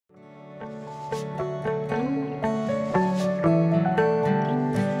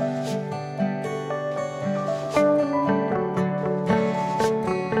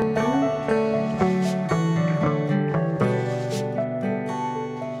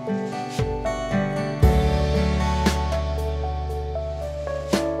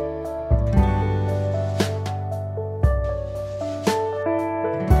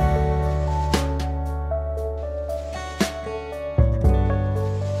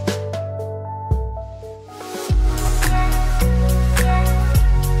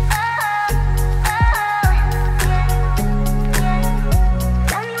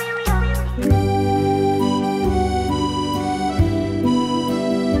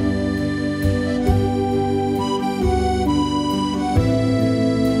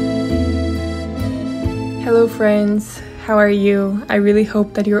Hello friends, how are you? I really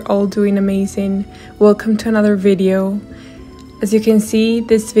hope that you're all doing amazing. Welcome to another video. As you can see,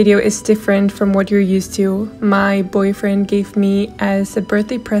 this video is different from what you're used to. My boyfriend gave me as a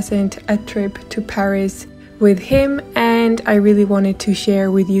birthday present a trip to Paris with him, and I really wanted to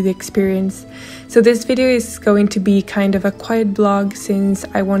share with you the experience. So this video is going to be kind of a quiet vlog since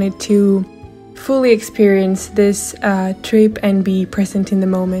I wanted to fully experience this trip and be present in the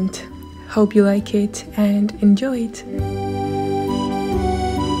moment. Hope you like it and enjoy it.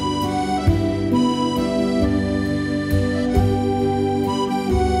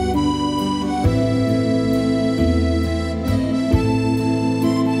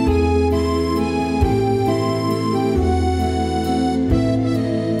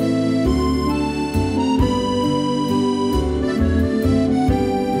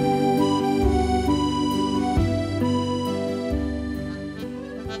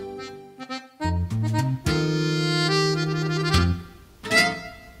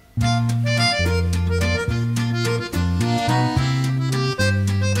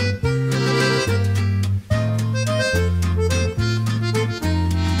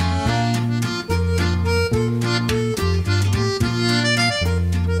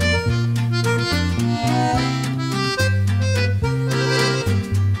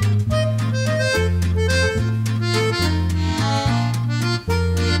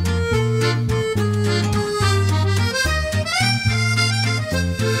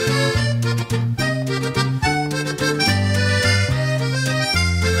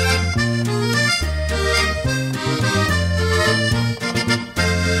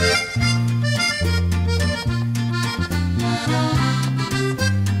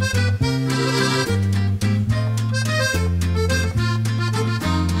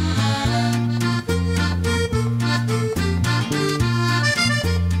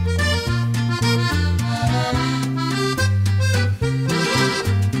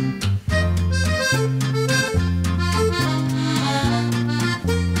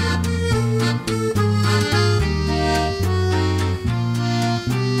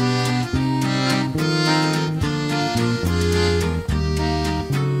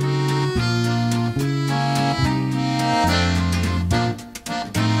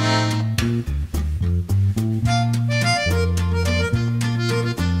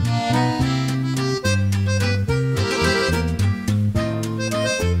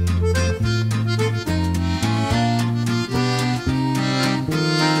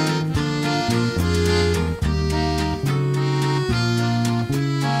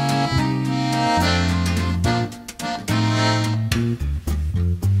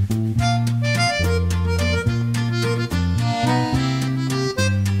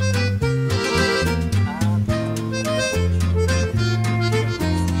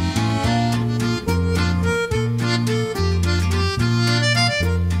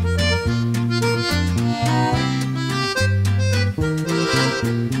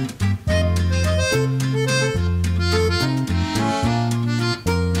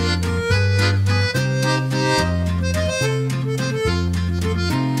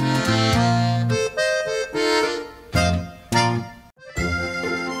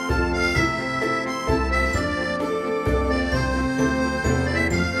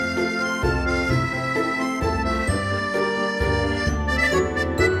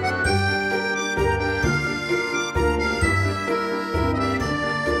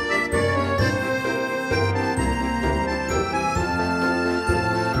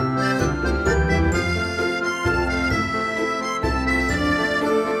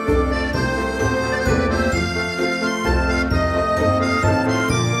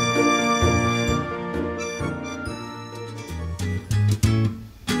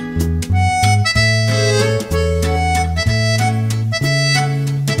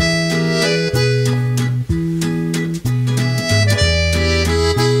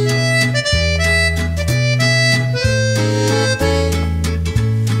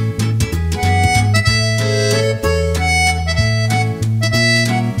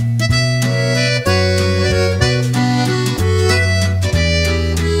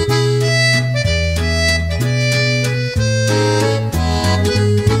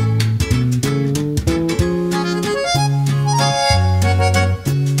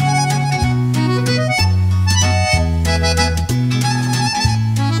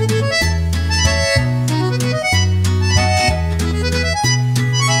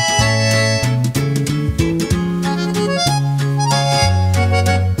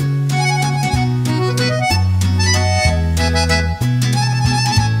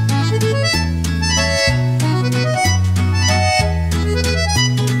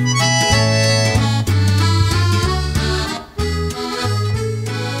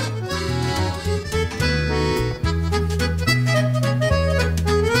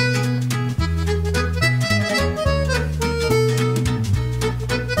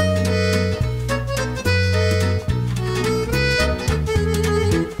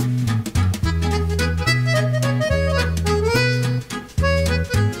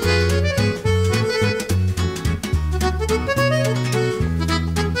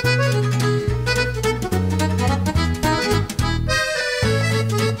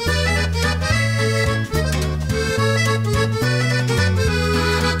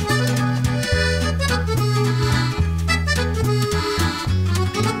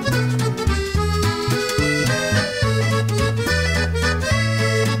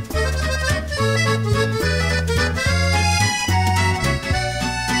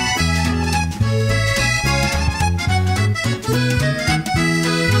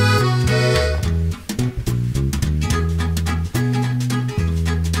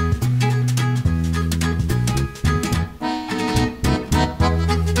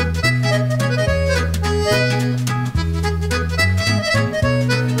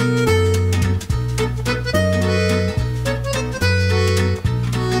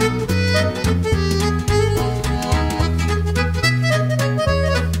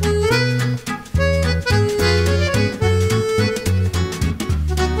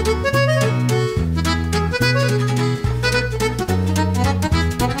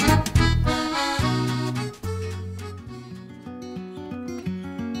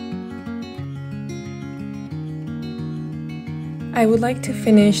 I would like to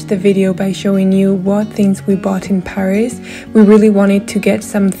finish the video by showing you what things we bought in Paris. We really wanted to get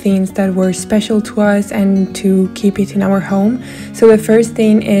some things that were special to us and to keep it in our home. So the first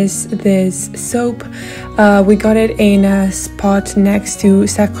thing is this soap. We got it in a spot next to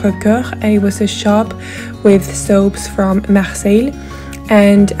Sacré-Cœur. It was a shop with soaps from Marseille,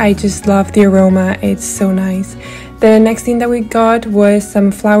 and I just love the aroma. It's so nice. The next thing that we got was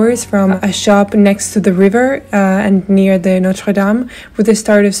some flowers from a shop next to the river and near the Notre Dame. With the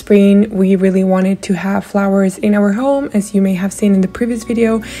start of spring, we really wanted to have flowers in our home, as you may have seen in the previous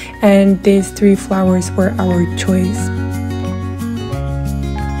video, and these 3 flowers were our choice.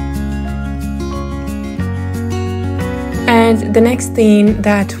 And the next thing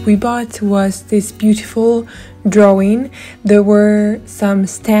that we bought was this beautiful drawing. There were some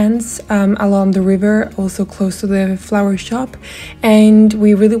stands along the river, also close to the flower shop, and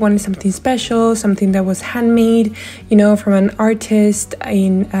we really wanted something special, something that was handmade, you know, from an artist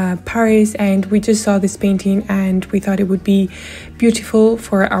in Paris. And we just saw this painting and we thought it would be beautiful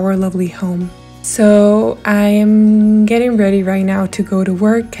for our lovely home. So I am getting ready right now to go to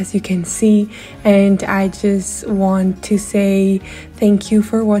work, as you can see, and I just want to say thank you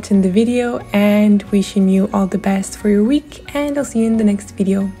for watching the video and wishing you all the best for your week, and I'll see you in the next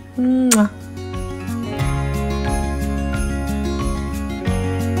video. Mwah.